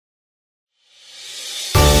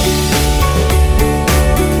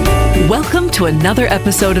Welcome to another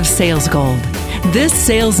episode of Sales Gold. This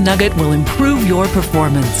sales nugget will improve your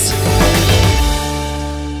performance.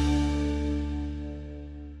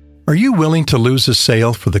 Are you willing to lose a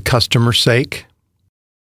sale for the customer's sake?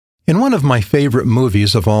 In one of my favorite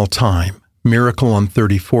movies of all time, Miracle on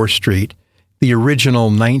 34th Street, the original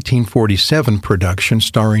 1947 production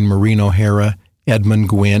starring Maureen O'Hara, Edmund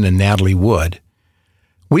Gwynn, and Natalie Wood,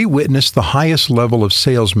 we witnessed the highest level of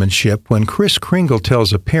salesmanship when Kris Kringle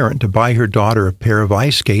tells a parent to buy her daughter a pair of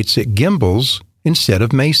ice skates at Gimbel's instead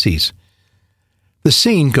of Macy's. The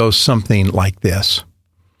scene goes something like this.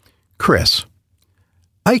 Kris: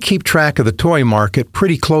 I keep track of the toy market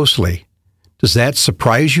pretty closely. Does that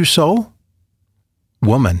surprise you so?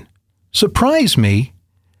 Woman: Surprise me?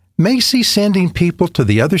 Macy's sending people to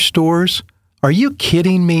the other stores? Are you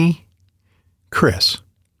kidding me? Kris: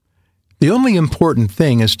 The only important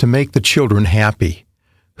thing is to make the children happy.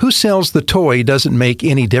 Who sells the toy doesn't make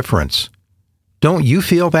any difference. Don't you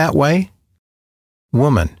feel that way?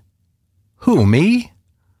 Woman: Who, me?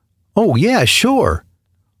 Oh, yeah, sure.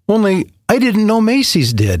 Only I didn't know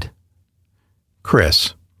Macy's did.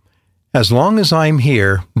 Kris: As long as I'm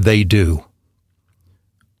here, they do.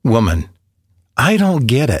 Woman: I don't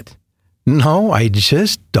get it. No, I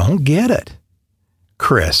just don't get it.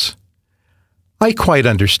 Kris: I quite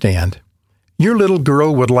understand. Your little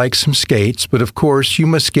girl would like some skates, but of course you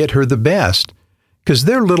must get her the best, 'cause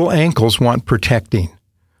their little ankles want protecting.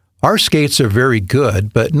 Our skates are very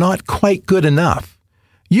good, but not quite good enough.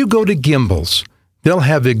 You go to Gimbel's. They'll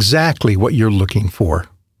have exactly what you're looking for.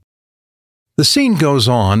 The scene goes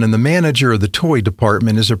on, and the manager of the toy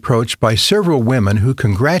department is approached by several women who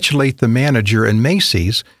congratulate the manager and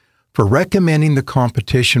Macy's for recommending the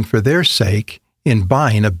competition for their sake in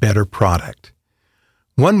buying a better product.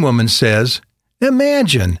 One woman says,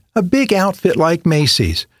 Imagine a big outfit like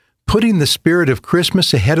Macy's, putting the spirit of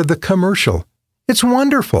Christmas ahead of the commercial. It's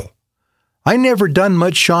wonderful. I never done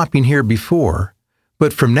much shopping here before,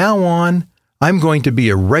 but from now on, I'm going to be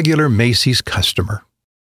a regular Macy's customer.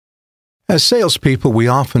 As salespeople, we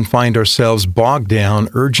often find ourselves bogged down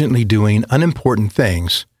urgently doing unimportant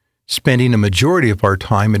things, spending a majority of our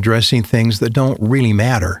time addressing things that don't really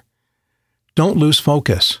matter. Don't lose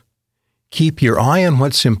focus. Keep your eye on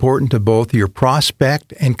what's important to both your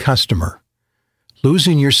prospect and customer.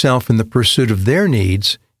 Losing yourself in the pursuit of their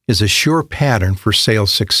needs is a sure pattern for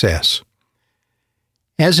sales success.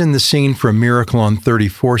 As in the scene from Miracle on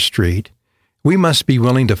 34th Street, we must be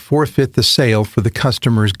willing to forfeit the sale for the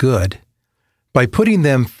customer's good. By putting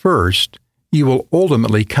them first, you will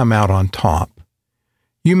ultimately come out on top.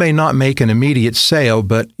 You may not make an immediate sale,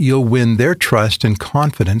 but you'll win their trust and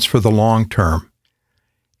confidence for the long term.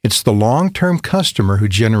 It's the long-term customer who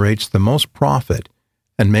generates the most profit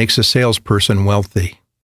and makes a salesperson wealthy.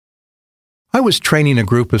 I was training a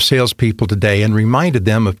group of salespeople today and reminded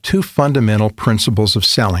them of two fundamental principles of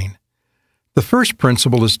selling. The first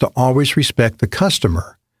principle is to always respect the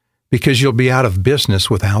customer, because you'll be out of business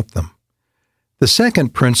without them. The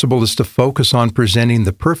second principle is to focus on presenting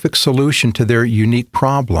the perfect solution to their unique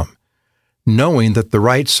problem, knowing that the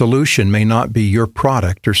right solution may not be your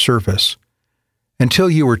product or service.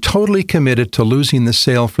 Until you are totally committed to losing the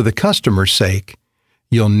sale for the customer's sake,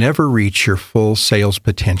 you'll never reach your full sales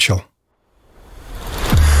potential.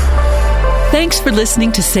 Thanks for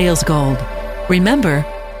listening to Sales Gold. Remember,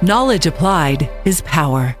 knowledge applied is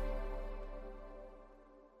power.